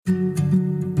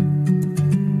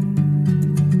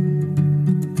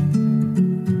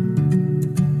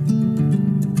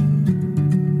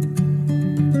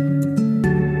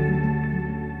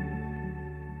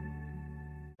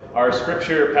Our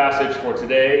scripture passage for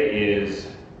today is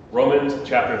Romans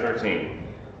chapter 13.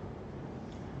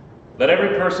 Let every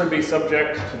person be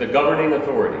subject to the governing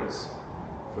authorities,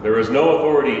 for there is no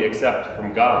authority except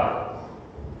from God,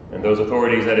 and those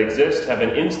authorities that exist have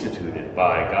been instituted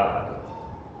by God.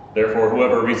 Therefore,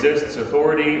 whoever resists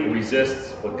authority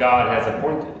resists what God has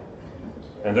appointed,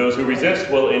 and those who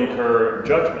resist will incur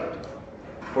judgment.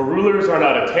 For rulers are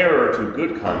not a terror to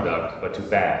good conduct, but to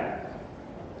bad.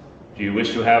 Do you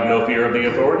wish to have no fear of the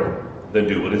authority? Then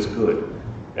do what is good,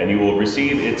 and you will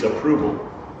receive its approval,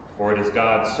 for it is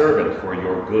God's servant for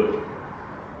your good.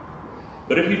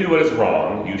 But if you do what is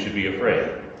wrong, you should be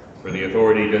afraid, for the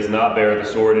authority does not bear the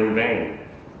sword in vain.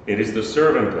 It is the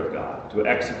servant of God to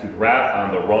execute wrath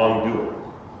on the wrongdoer.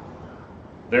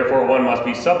 Therefore one must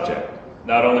be subject,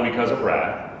 not only because of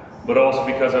wrath, but also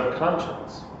because of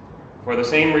conscience. For the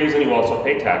same reason you also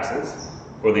pay taxes,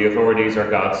 for the authorities are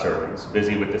God's servants,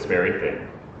 busy with this very thing.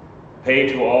 Pay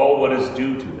to all what is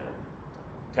due to them.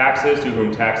 Taxes to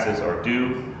whom taxes are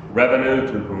due, revenue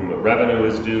to whom revenue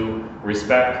is due,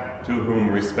 respect to whom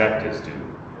respect is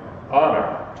due,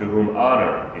 honor to whom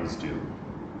honor is due.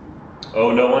 Owe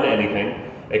no one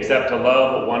anything except to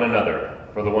love one another,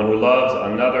 for the one who loves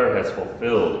another has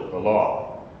fulfilled the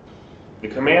law. The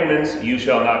commandments, you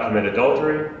shall not commit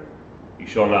adultery, you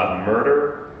shall not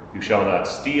murder, you shall not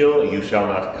steal, you shall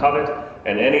not covet,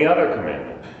 and any other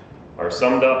commandment are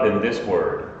summed up in this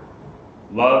word: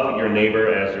 love your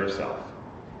neighbor as yourself.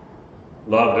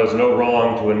 Love does no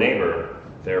wrong to a neighbor,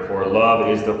 therefore love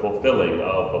is the fulfilling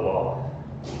of the law.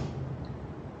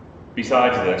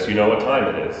 Besides this, you know what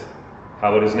time it is,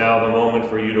 how it is now the moment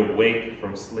for you to wake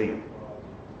from sleep.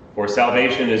 For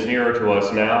salvation is nearer to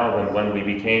us now than when we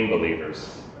became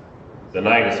believers. The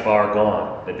night is far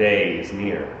gone, the day is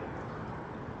near.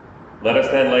 Let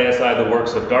us then lay aside the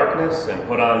works of darkness and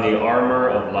put on the armor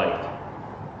of light.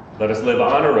 Let us live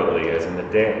honorably as in the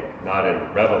day, not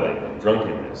in reveling and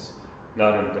drunkenness,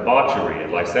 not in debauchery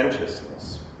and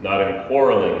licentiousness, not in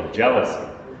quarreling and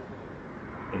jealousy.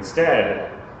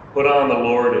 Instead, put on the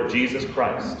Lord Jesus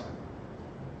Christ,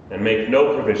 and make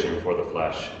no provision for the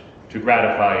flesh to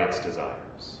gratify its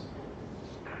desires.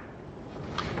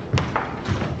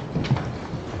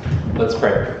 Let's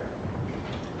pray.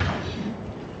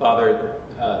 Father,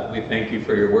 we thank you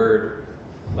for your word.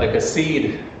 Like a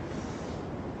seed,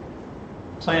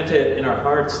 plant it in our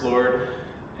hearts, Lord,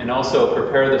 and also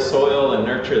prepare the soil and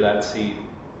nurture that seed.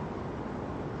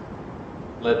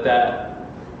 Let that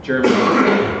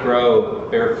germinate, grow,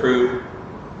 bear fruit,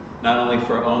 not only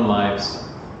for our own lives,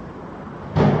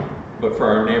 but for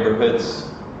our neighborhoods,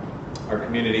 our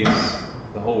communities,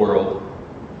 the whole world.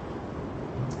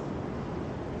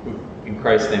 In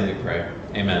Christ's name we pray.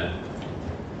 Amen.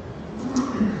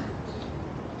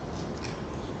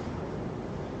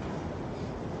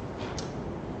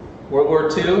 World War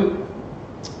II,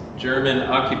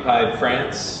 German-occupied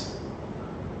France.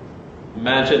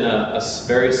 Imagine a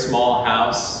very small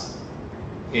house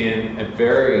in a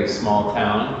very small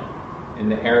town in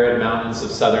the arid mountains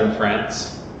of southern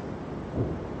France.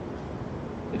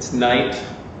 It's night,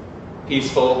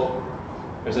 peaceful.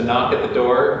 There's a knock at the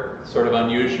door, sort of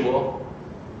unusual.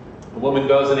 A woman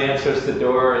goes and answers the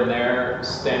door, and there,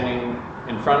 standing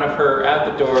in front of her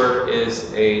at the door,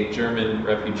 is a German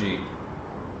refugee.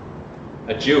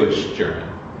 A Jewish German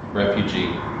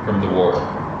refugee from the war.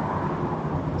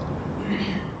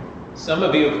 Some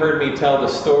of you have heard me tell the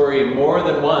story more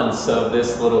than once of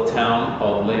this little town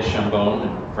called Les Chambon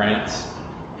in France.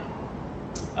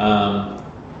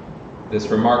 This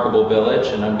remarkable village,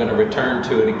 and I'm going to return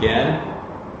to it again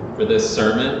for this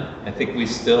sermon. I think we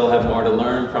still have more to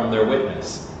learn from their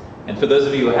witness. And for those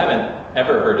of you who haven't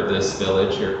ever heard of this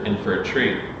village, you're in for a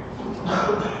treat.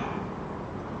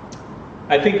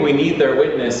 I think we need their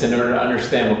witness in order to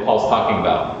understand what Paul's talking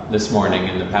about this morning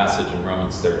in the passage in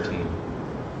Romans 13.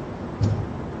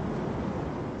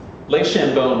 Les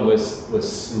Chambon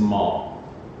was small,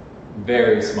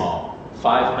 very small,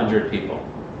 500 people.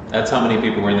 That's how many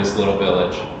people were in this little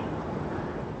village.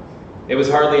 It was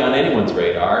hardly on anyone's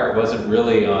radar. It wasn't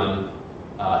really on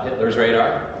Hitler's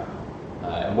radar.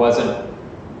 It wasn't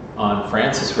on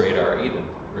France's radar either,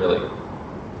 really.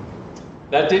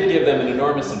 That did give them an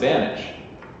enormous advantage,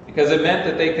 because it meant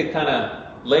that they could kind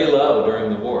of lay low during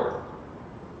the war.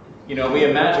 You know, we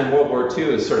imagine World War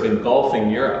II as sort of engulfing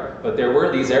Europe, but there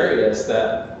were these areas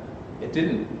that it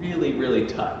didn't really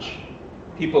touch.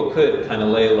 People could kind of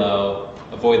lay low,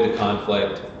 avoid the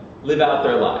conflict, live out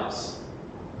their lives.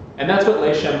 And that's what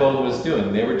Les Chambon was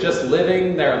doing. They were just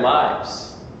living their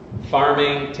lives,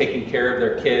 farming, taking care of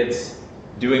their kids,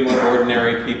 doing what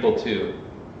ordinary people do.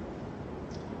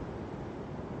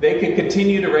 They could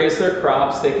continue to raise their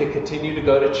crops, they could continue to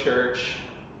go to church.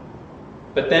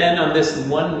 But then on this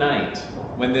one night,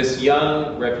 when this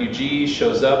young refugee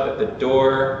shows up at the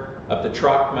door of the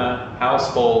Trachma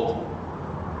household,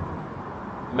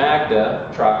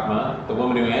 Magda Trachma, the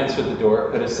woman who answered the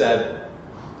door, could have said,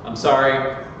 "I'm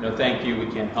sorry, no thank you, we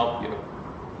can't help you.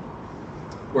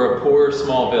 We're a poor,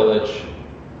 small village.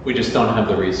 We just don't have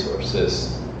the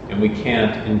resources, and we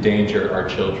can't endanger our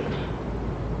children."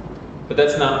 But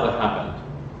that's not what happened.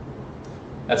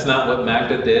 That's not what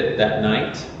Magda did that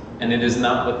night, and it is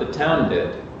not what the town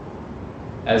did.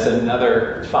 As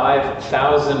another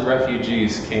 5,000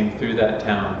 refugees came through that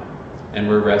town and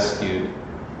were rescued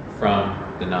from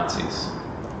the Nazis.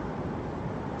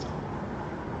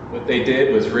 What they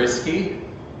did was risky,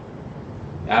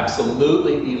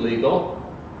 absolutely illegal,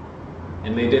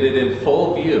 and they did it in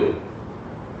full view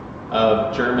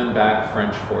of German-backed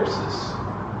French forces.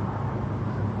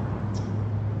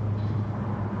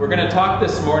 We're going to talk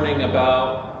this morning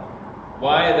about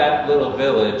why that little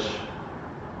village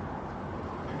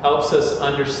helps us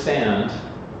understand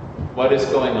what is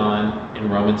going on in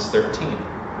Romans 13.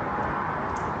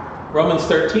 Romans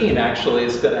 13 actually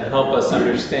is going to help us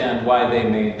understand why they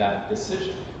made that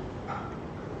decision.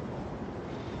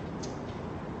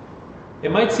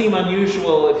 It might seem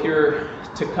unusual if you're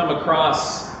to come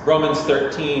across Romans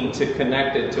 13 to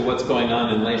connect it to what's going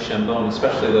on in Les Chambon,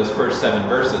 especially those first 7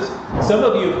 verses. Some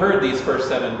of you have heard these first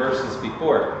 7 verses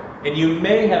before, and you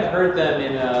may have heard them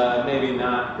in a maybe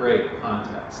not great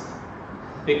context.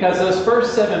 Because those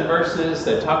first 7 verses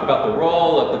that talk about the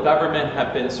role of the government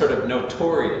have been sort of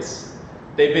notorious.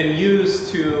 They've been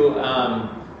used to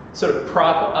sort of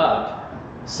prop up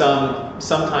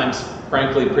sometimes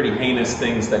frankly pretty heinous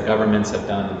things that governments have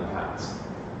done in the past.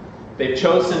 They've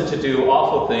chosen to do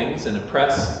awful things and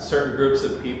oppress certain groups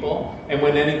of people, and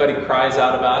when anybody cries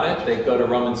out about it, they go to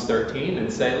Romans 13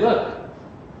 and say, look,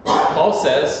 Paul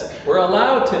says we're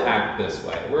allowed to act this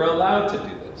way, we're allowed to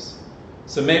do this.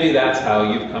 So maybe that's how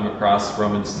you've come across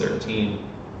Romans 13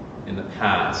 in the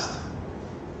past.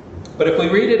 But if we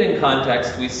read it in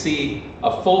context, we see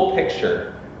a full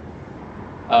picture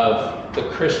of the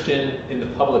Christian in the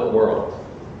public world.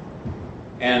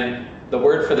 And the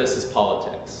word for this is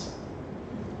politics.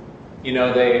 You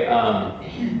know,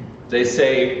 they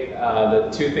say the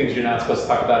 2 things you're not supposed to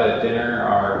talk about at dinner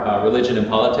are religion and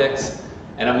politics,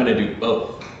 and I'm going to do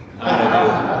both.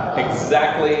 I'm going to do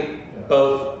exactly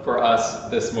both for us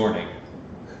this morning.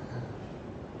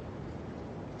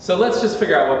 So let's just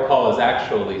figure out what Paul is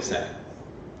actually saying.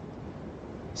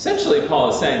 Essentially,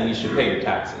 Paul is saying you should pay your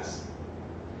taxes.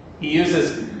 He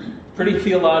uses pretty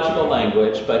theological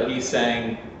language, but he's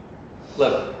saying,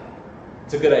 look,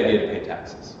 it's a good idea to pay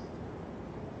taxes.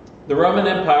 The Roman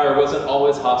Empire wasn't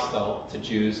always hostile to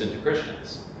Jews and to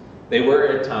Christians. They were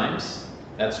at times,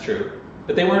 that's true,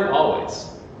 but they weren't always.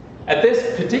 At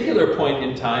this particular point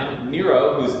in time,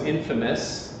 Nero, who's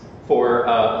infamous for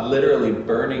literally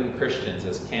burning Christians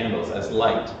as candles, as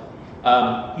light,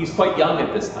 he's quite young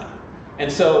at this time.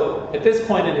 And so at this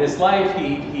point in his life,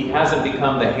 he hasn't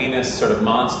become the heinous sort of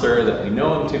monster that we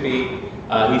know him to be.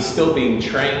 He's still being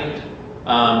trained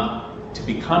to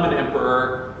become an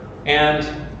emperor. And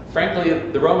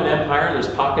frankly, the Roman Empire, there's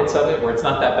pockets of it where it's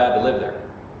not that bad to live there.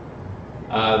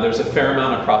 There's a fair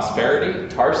amount of prosperity.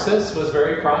 Tarsus was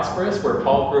very prosperous, where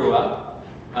Paul grew up.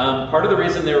 Part of the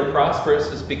reason they were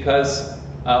prosperous is because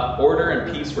order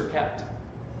and peace were kept.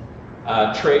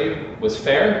 Trade was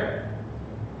fair.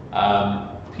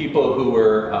 People who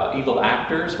were evil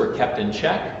actors were kept in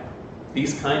check.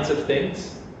 These kinds of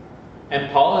things. And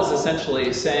Paul is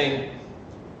essentially saying,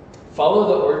 follow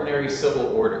the ordinary civil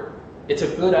order. It's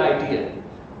a good idea.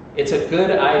 It's a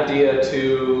good idea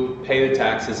to pay the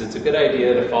taxes. It's a good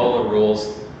idea to follow the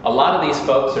rules. A lot of these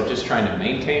folks are just trying to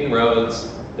maintain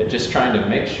roads. They're just trying to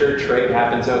make sure trade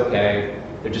happens okay.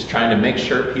 They're just trying to make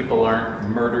sure people aren't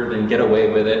murdered and get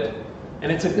away with it.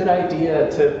 And it's a good idea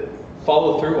to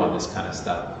follow through on this kind of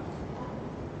stuff.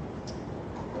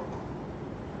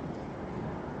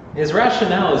 His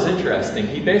rationale is interesting.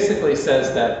 He basically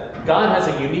says that God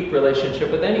has a unique relationship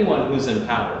with anyone who's in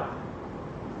power.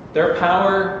 Their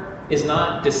power is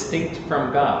not distinct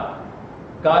from God.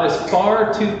 God is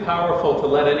far too powerful to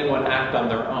let anyone act on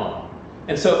their own.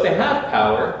 And so if they have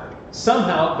power,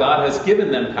 somehow God has given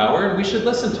them power, and we should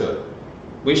listen to it.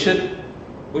 We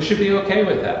should be okay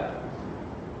with that.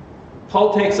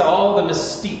 Paul takes all the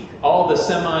mystique, all the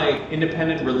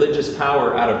semi-independent religious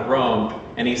power out of Rome,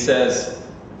 and he says,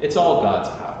 it's all God's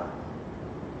power.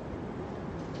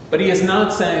 But he is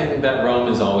not saying that Rome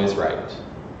is always right.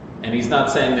 And he's not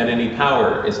saying that any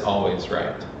power is always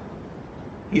right.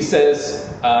 He says,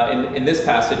 in this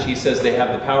passage, he says they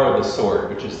have the power of the sword,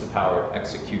 which is the power of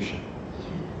execution.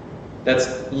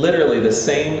 That's literally the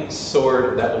same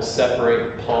sword that will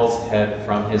separate Paul's head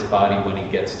from his body when he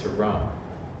gets to Rome.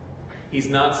 He's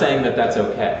not saying that that's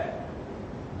okay.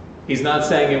 He's not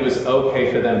saying it was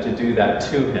okay for them to do that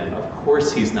to him. Of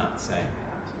course he's not saying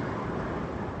that.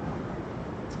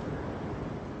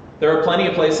 There are plenty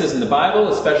of places in the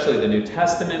Bible, especially the New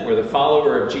Testament, where the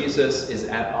follower of Jesus is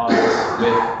at odds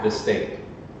with the state.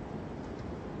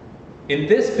 In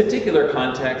this particular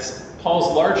context,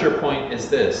 Paul's larger point is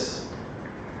this.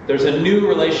 There's a new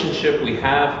relationship we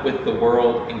have with the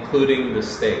world, including the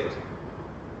state.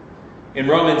 In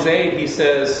Romans 8, he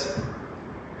says,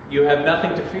 you have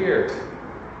nothing to fear.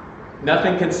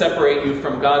 Nothing can separate you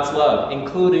from God's love,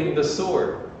 including the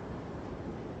sword.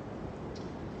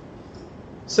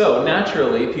 So,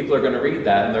 naturally, people are going to read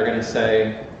that and they're going to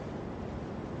say,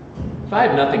 if I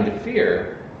have nothing to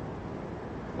fear,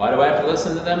 why do I have to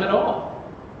listen to them at all?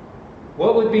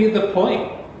 What would be the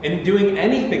point in doing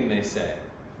anything they say?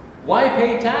 Why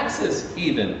pay taxes,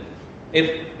 even,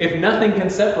 if nothing can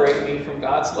separate me from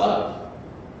God's love?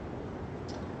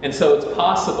 And so it's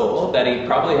possible that he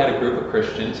probably had a group of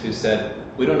Christians who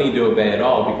said, we don't need to obey at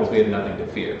all because we have nothing to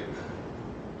fear.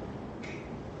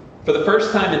 For the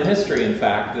first time in history, in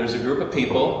fact, there's a group of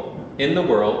people in the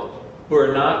world who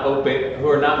are not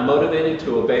motivated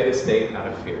to obey the state out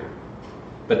of fear.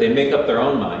 But they make up their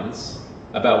own minds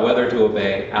about whether to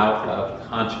obey out of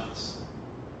conscience.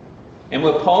 And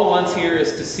what Paul wants here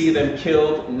is to see them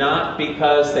killed not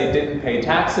because they didn't pay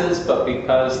taxes, but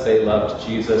because they loved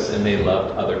Jesus and they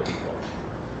loved other people,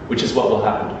 which is what will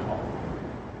happen to Paul.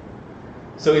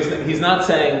 So he's not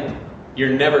saying you're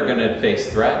never going to face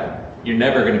threat, you're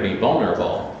never going to be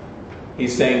vulnerable.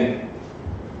 He's saying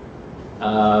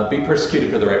be persecuted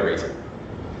for the right reason.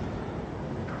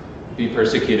 Be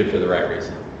persecuted for the right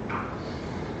reason.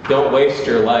 Don't waste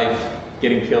your life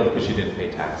getting killed because you didn't pay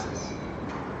taxes.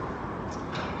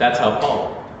 That's how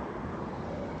Paul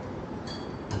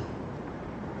lived.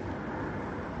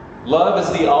 Love is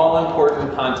the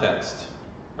all-important context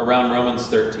around Romans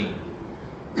 13.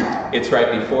 It's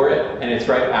right before it, and it's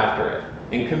right after it.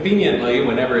 And conveniently,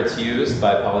 whenever it's used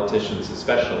by politicians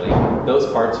especially, those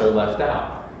parts are left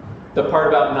out. The part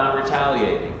about not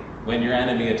retaliating when your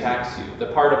enemy attacks you. The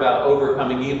part about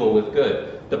overcoming evil with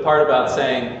good. The part about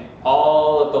saying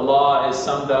all of the law is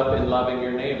summed up in loving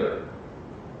your neighbor.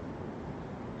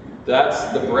 That's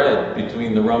the bread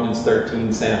between the Romans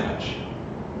 13 sandwich,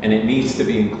 and it needs to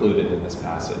be included in this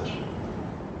passage.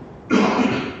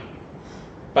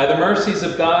 By the mercies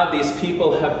of God, these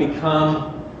people have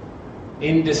become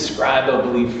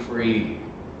indescribably free.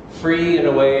 Free in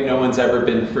a way no one's ever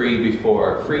been free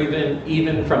before. Free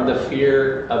even from the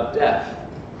fear of death.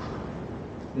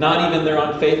 Not even their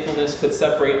unfaithfulness could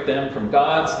separate them from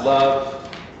God's love,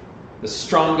 the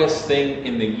strongest thing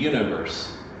in the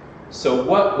universe. So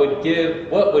what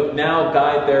would now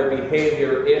guide their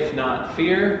behavior if not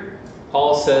fear?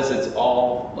 Paul says it's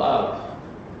all love.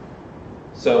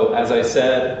 So as I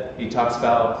said, he talks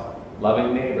about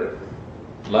loving neighbor,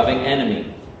 loving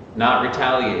enemy, not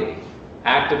retaliating,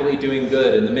 actively doing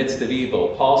good in the midst of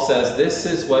evil. Paul says this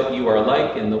is what you are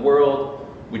like in the world,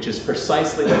 which is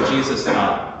precisely what Jesus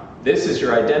taught. This is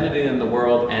your identity in the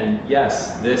world, and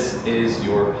yes, this is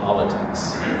your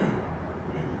politics.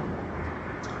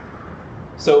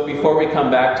 So before we come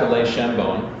back to Les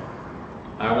Chambon,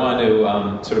 I want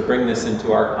to sort of bring this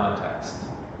into our context.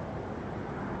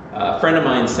 A friend of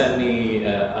mine sent me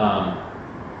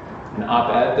an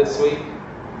op-ed this week.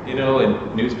 You know,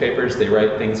 in newspapers, they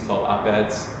write things called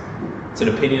op-eds. It's an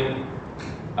opinion.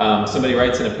 Somebody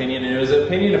writes an opinion, and it was an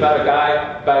opinion about a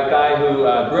guy who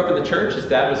grew up in the church. His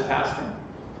dad was a pastor,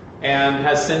 and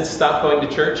has since stopped going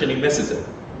to church, and he misses it.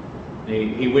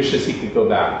 He wishes he could go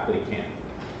back, but he can't.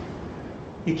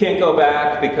 He can't go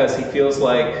back because he feels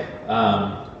like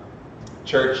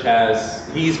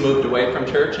he's moved away from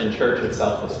church, and church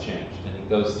itself has changed. And he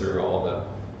goes through all the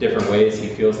different ways he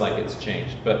feels like it's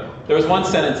changed. But there was one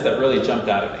sentence that really jumped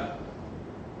out at me.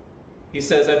 He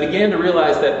says, I began to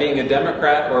realize that being a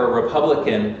Democrat or a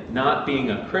Republican, not being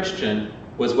a Christian,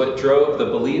 was what drove the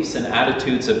beliefs and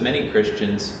attitudes of many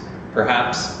Christians,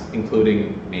 perhaps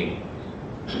including me.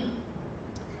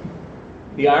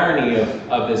 The irony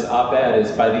of this op-ed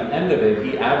is by the end of it,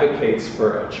 he advocates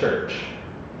for a church.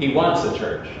 He wants a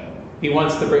church. He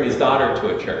wants to bring his daughter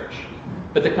to a church.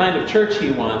 But the kind of church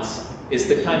he wants is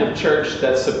the kind of church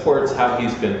that supports how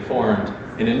he's been formed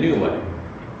in a new way,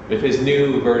 with his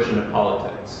new version of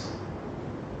politics.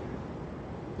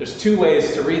 There's two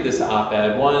ways to read this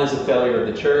op-ed. One is a failure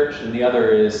of the church, and the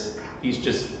other is he's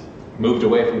just moved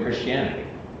away from Christianity.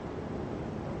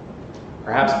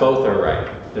 Perhaps both are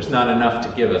right. There's not enough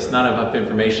to give us, not enough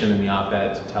information in the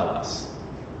op-ed to tell us.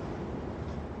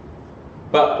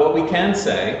 But what we can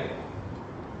say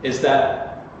is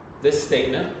that this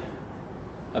statement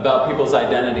about people's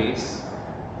identities,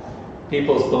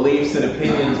 people's beliefs and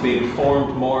opinions being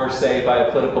formed more, say, by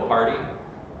a political party,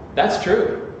 that's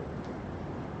true.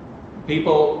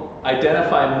 People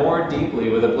identify more deeply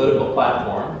with a political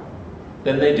platform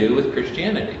than they do with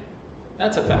Christianity.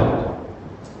 That's a fact.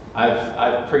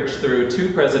 I've preached through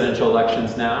 2 presidential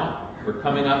elections now. We're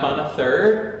coming up on a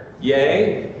 3rd.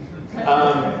 Yay.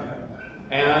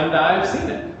 And I've seen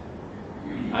it.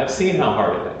 I've seen how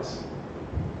hard it is.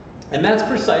 And that's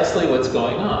precisely what's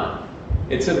going on.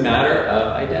 It's a matter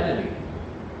of identity.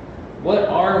 What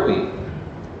are we?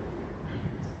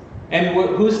 And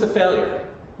who's the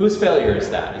failure? Whose failure is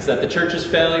that? Is that the church's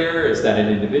failure? Is that an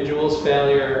individual's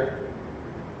failure?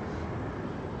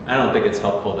 I don't think it's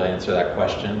helpful to answer that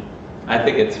question. I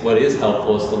think what is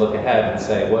helpful is to look ahead and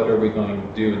say, what are we going to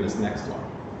do in this next one?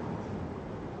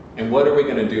 And what are we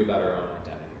going to do about our own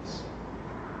identities?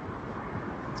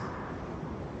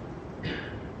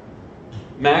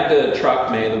 Magda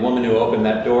Trocmé, the woman who opened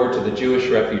that door to the Jewish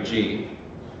refugee,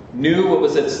 knew what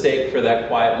was at stake for that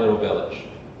quiet little village.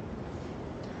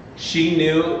 She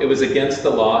knew it was against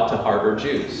the law to harbor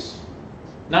Jews.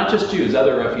 Not just Jews,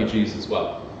 other refugees as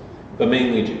well, but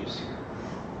mainly Jews.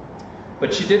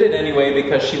 But she did it anyway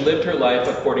because she lived her life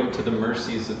according to the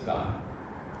mercies of God.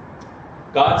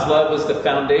 God's love was the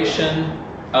foundation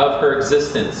of her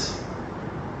existence.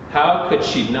 How could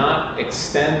she not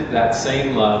extend that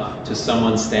same love to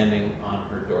someone standing on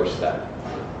her doorstep?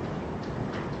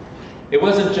 It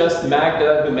wasn't just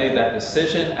Magda who made that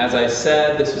decision. As I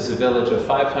said, this was a village of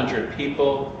 500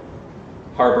 people,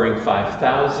 harboring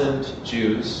 5,000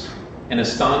 Jews. And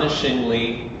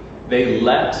astonishingly, they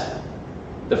let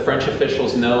the French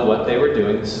officials know what they were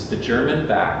doing. This is the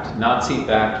German-backed,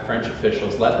 Nazi-backed French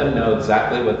officials. Let them know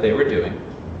exactly what they were doing.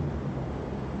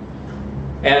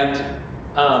 And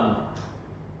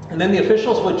then the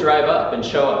officials would drive up and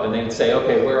show up, and they'd say,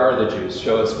 okay, where are the Jews?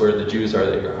 Show us where the Jews are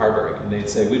that you're harboring. And they'd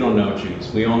say, we don't know Jews.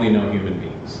 We only know human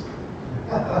beings.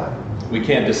 We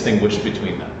can't distinguish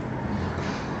between them.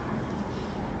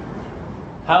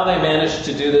 How they managed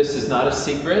to do this is not a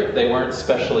secret. They weren't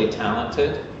specially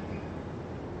talented.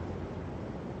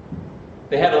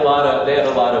 They had a lot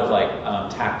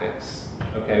of tactics.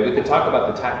 Okay, we could talk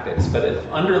about the tactics, but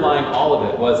underlying all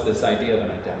of it was this idea of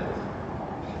an identity.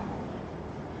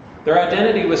 Their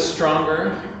identity was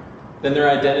stronger than their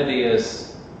identity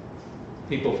as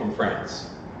people from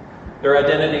France. Their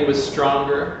identity was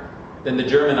stronger than the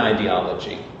German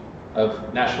ideology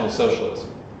of National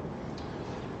Socialism.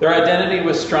 Their identity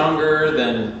was stronger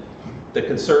than the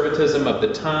conservatism of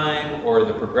the time or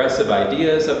the progressive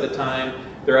ideas of the time.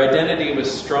 Their identity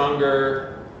was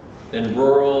stronger than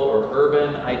rural or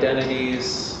urban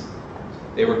identities.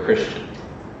 They were Christian.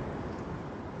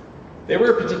 They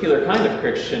were a particular kind of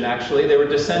Christian, actually. They were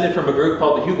descended from a group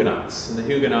called the Huguenots. And the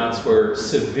Huguenots were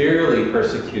severely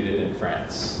persecuted in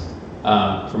France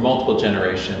for multiple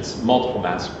generations, multiple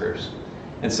massacres.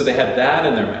 And so they had that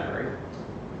in their memory.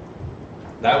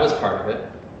 That was part of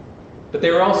it. But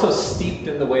they were also steeped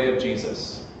in the way of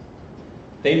Jesus.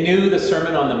 They knew the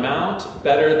Sermon on the Mount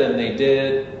better than they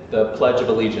did the Pledge of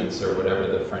Allegiance, or whatever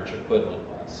the French equivalent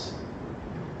was.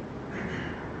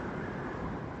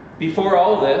 Before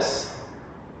all this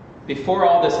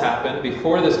happened,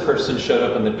 before this person showed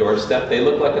up on the doorstep, they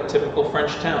looked like a typical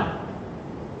French town.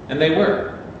 And they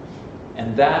were.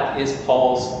 And that is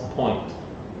Paul's point.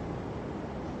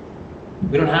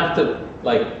 We don't have to,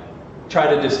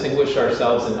 try to distinguish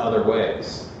ourselves in other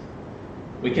ways.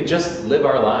 We can just live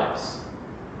our lives.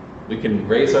 We can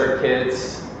raise our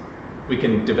kids. We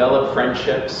can develop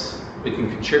friendships. We can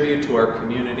contribute to our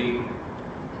community.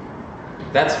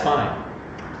 That's fine.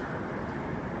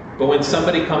 But when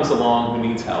somebody comes along who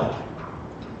needs help,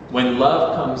 when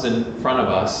love comes in front of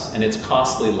us, and it's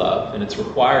costly love, and it's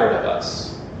required of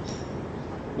us,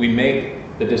 we make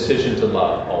the decision to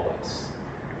love always.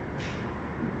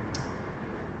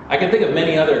 I can think of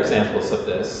many other examples of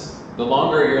this. The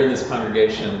longer you're in this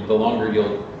congregation, the longer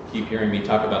you'll keep hearing me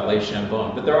talk about Les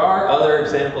Chambon. But there are other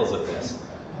examples of this.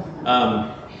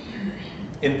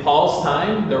 In Paul's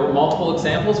time, there were multiple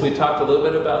examples. We talked a little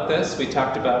bit about this. We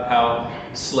talked about how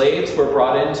slaves were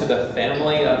brought into the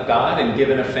family of God and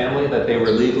given a family that they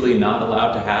were legally not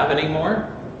allowed to have anymore.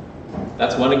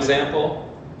 That's one example.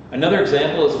 Another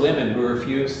example is women who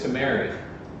refused to marry.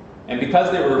 And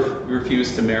because they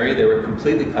refused to marry, they were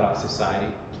completely cut off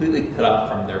society, completely cut off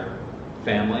from their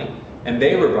family, and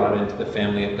they were brought into the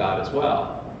family of God as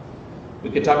well. We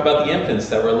could talk about the infants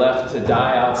that were left to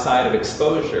die outside of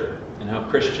exposure and how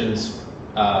Christians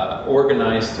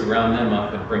organized to round them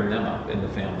up and bring them up in the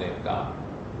family of God.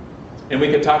 And we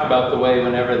could talk about the way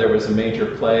whenever there was a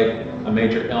major plague, a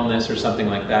major illness or something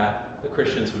like that, the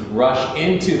Christians would rush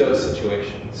into those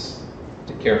situations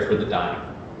to care for the dying.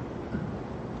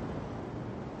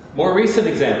 More recent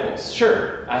examples.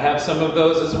 Sure, I have some of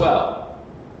those as well.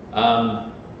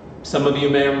 Some of you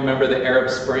may remember the Arab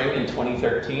Spring in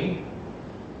 2013.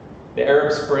 The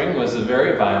Arab Spring was a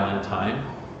very violent time.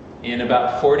 In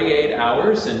about 48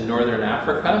 hours in northern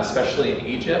Africa, especially in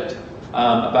Egypt,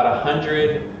 about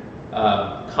 100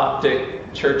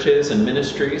 Coptic churches and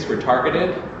ministries were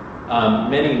targeted.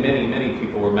 Many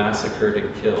people were massacred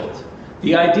and killed.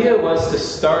 The idea was to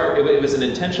start, it was an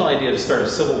intentional idea to start a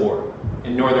civil war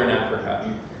in northern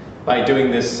Africa by doing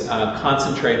this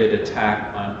concentrated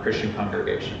attack on Christian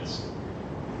congregations.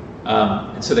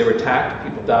 And so they were attacked,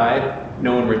 people died,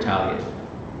 no one retaliated.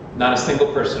 Not a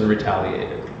single person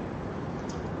retaliated.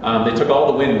 They took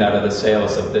all the wind out of the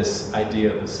sails of this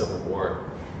idea of the civil war.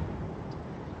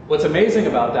 What's amazing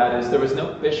about that is there was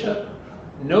no bishop.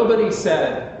 Nobody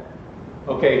said,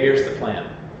 okay, here's the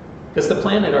plan. Because the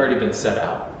plan had already been set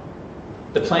out.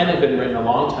 The plan had been written a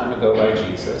long time ago by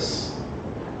Jesus,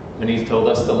 and he told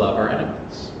us to love our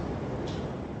enemies.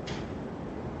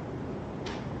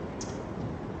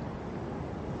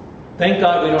 Thank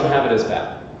God we don't have it as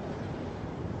bad.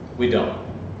 We don't.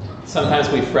 Sometimes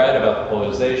we fret about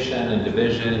polarization and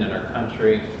division in our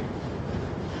country.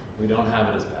 We don't have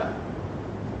it as bad.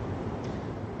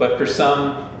 But for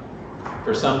some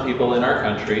people in our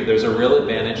country, there's a real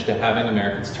advantage to having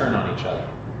Americans turn on each other.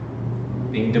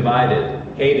 Being divided,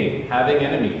 hating, having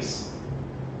enemies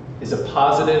is a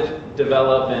positive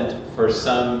development for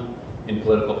some in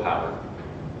political power.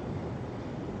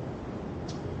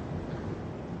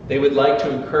 They would like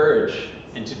to encourage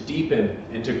and to deepen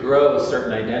and to grow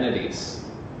certain identities,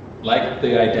 like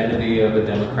the identity of a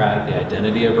Democrat, the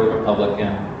identity of a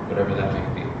Republican, whatever that may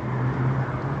be.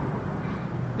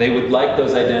 They would like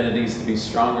those identities to be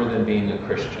stronger than being a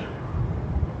Christian.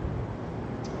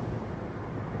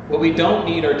 What we don't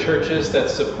need are churches that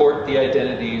support the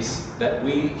identities that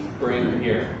we bring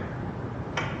here.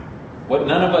 What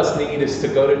none of us need is to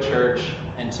go to church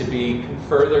and to be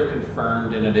further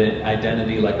confirmed in an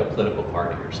identity like a political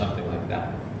party or something like that.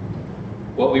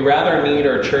 What we rather need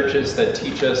are churches that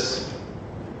teach us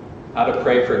how to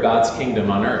pray for God's kingdom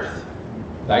on earth.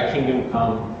 Thy kingdom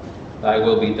come, thy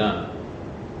will be done.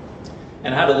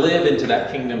 And how to live into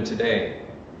that kingdom today.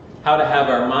 How to have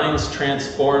our minds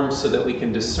transformed so that we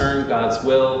can discern God's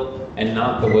will and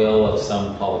not the will of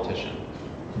some politician.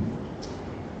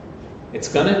 It's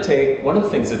going to take, one of the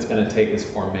things it's going to take is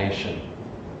formation.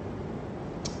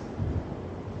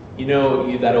 You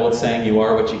know that old saying, you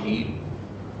are what you eat?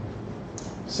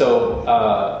 So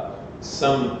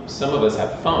some of us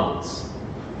have phones.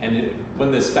 And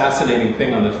when this fascinating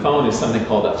thing on the phone is something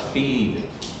called a feed.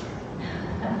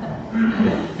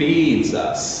 It feeds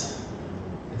us.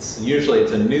 Usually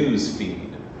it's a news feed.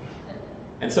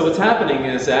 And so what's happening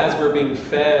is as we're being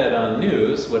fed on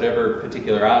news, whatever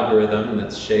particular algorithm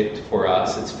that's shaped for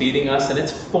us, it's feeding us and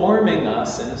it's forming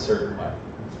us in a certain way.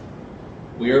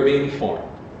 We are being formed.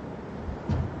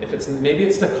 Maybe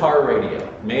it's the car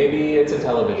radio, maybe it's a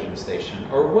television station,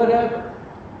 or whatever.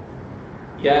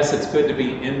 Yes, it's good to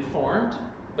be informed,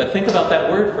 but think about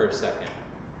that word for a second.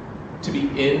 To be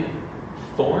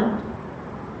informed.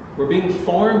 We're being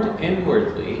formed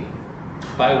inwardly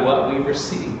by what we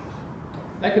receive.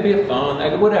 That could be a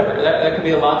phone, whatever. That could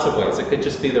be in lots of ways. It could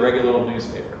just be the regular old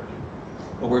newspaper.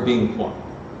 But we're being formed.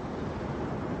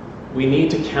 We need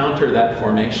to counter that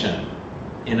formation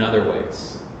in other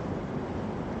ways.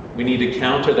 We need to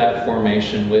counter that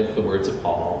formation with the words of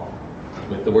Paul,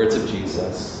 with the words of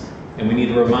Jesus, and we need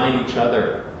to remind each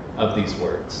other of these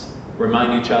words,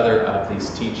 remind each other of these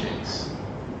teachings.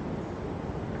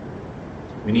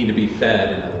 We need to be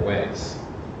fed in other ways.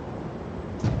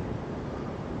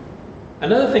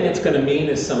 Another thing it's going to mean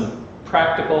is some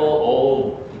practical,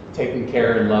 old, taking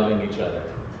care and loving each other.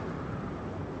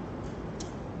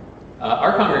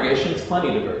 Our congregation is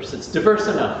plenty diverse. It's diverse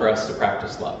enough for us to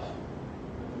practice love.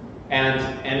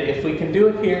 And if we can do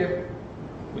it here,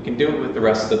 we can do it with the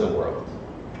rest of the world.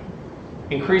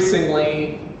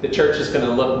 Increasingly, the church is going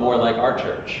to look more like our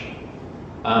church.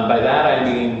 By that I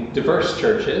mean diverse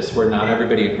churches where not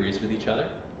everybody agrees with each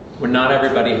other, where not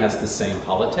everybody has the same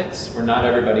politics, where not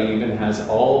everybody even has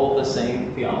all the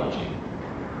same theology.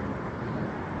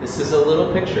 This is a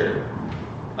little picture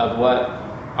of what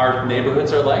our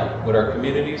neighborhoods are like, what our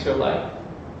communities are like.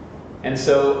 And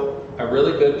so a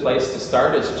really good place to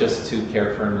start is just to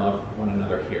care for and love one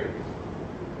another here.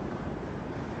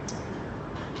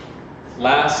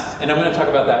 Last, and I'm going to talk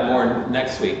about that more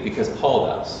next week because Paul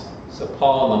does. So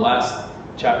Paul in the last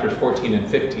chapters 14 and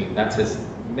 15, that's his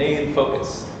main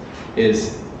focus,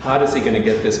 is how is he going to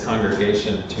get this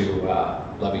congregation to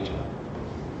love each other.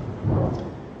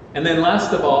 And then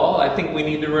last of all, I think we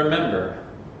need to remember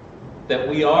that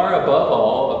we are above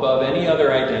all, above any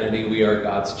other identity, we are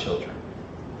God's children.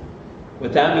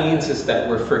 What that means is that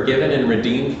we're forgiven and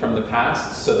redeemed from the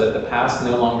past so that the past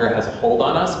no longer has a hold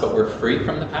on us, but we're free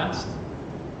from the past.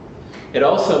 It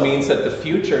also means that the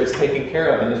future is taken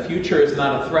care of, and the future is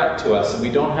not a threat to us, and we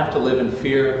don't have to live in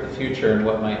fear of the future and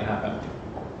what might happen.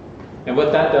 And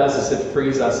what that does is it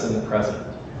frees us in the present.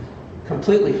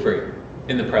 Completely free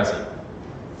in the present.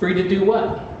 Free to do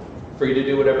what? Free to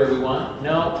do whatever we want?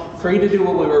 No. Free to do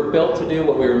what we were built to do,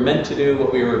 what we were meant to do,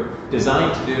 what we were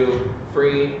designed to do.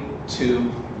 Free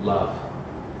to love.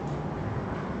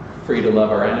 Free to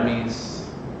love our enemies.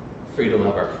 Free to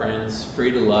love our friends.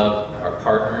 Free to love our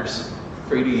partners.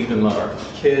 Free to even love our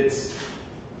kids.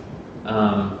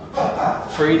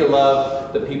 Free to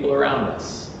love the people around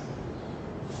us.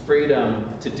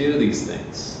 Freedom to do these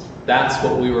things. That's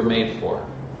what we were made for.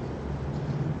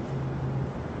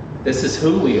 This is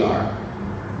who we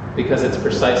are, because it's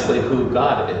precisely who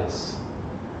God is.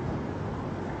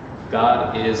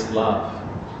 God is love.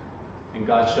 And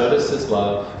God showed us his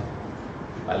love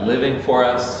by living for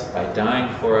us, by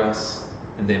dying for us,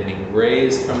 and then being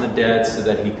raised from the dead so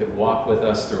that he could walk with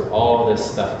us through all this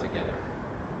stuff together.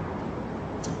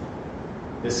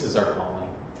 This is our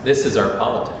calling. This is our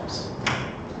politics.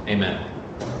 Amen.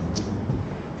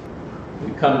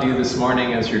 We come to you this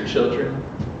morning as your children,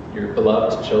 your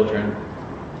beloved children.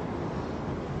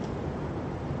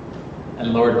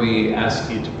 And Lord, we ask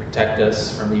you to protect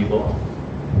us from evil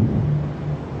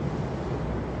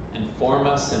and form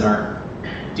us in our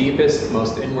deepest,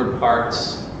 most inward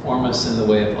parts. Form us in the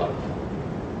way of love.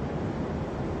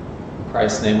 In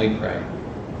Christ's name we pray.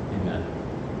 Amen.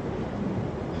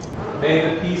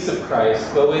 May the peace of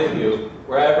Christ go with you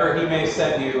wherever he may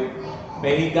send you.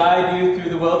 May he guide you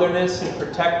through the wilderness and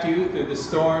protect you through the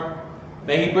storm.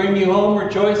 May he bring you home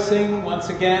rejoicing once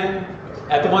again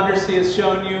at the wonders he has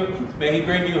shown you. May he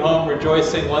bring you home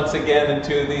rejoicing once again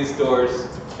into these doors.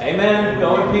 Amen.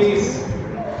 Go in peace.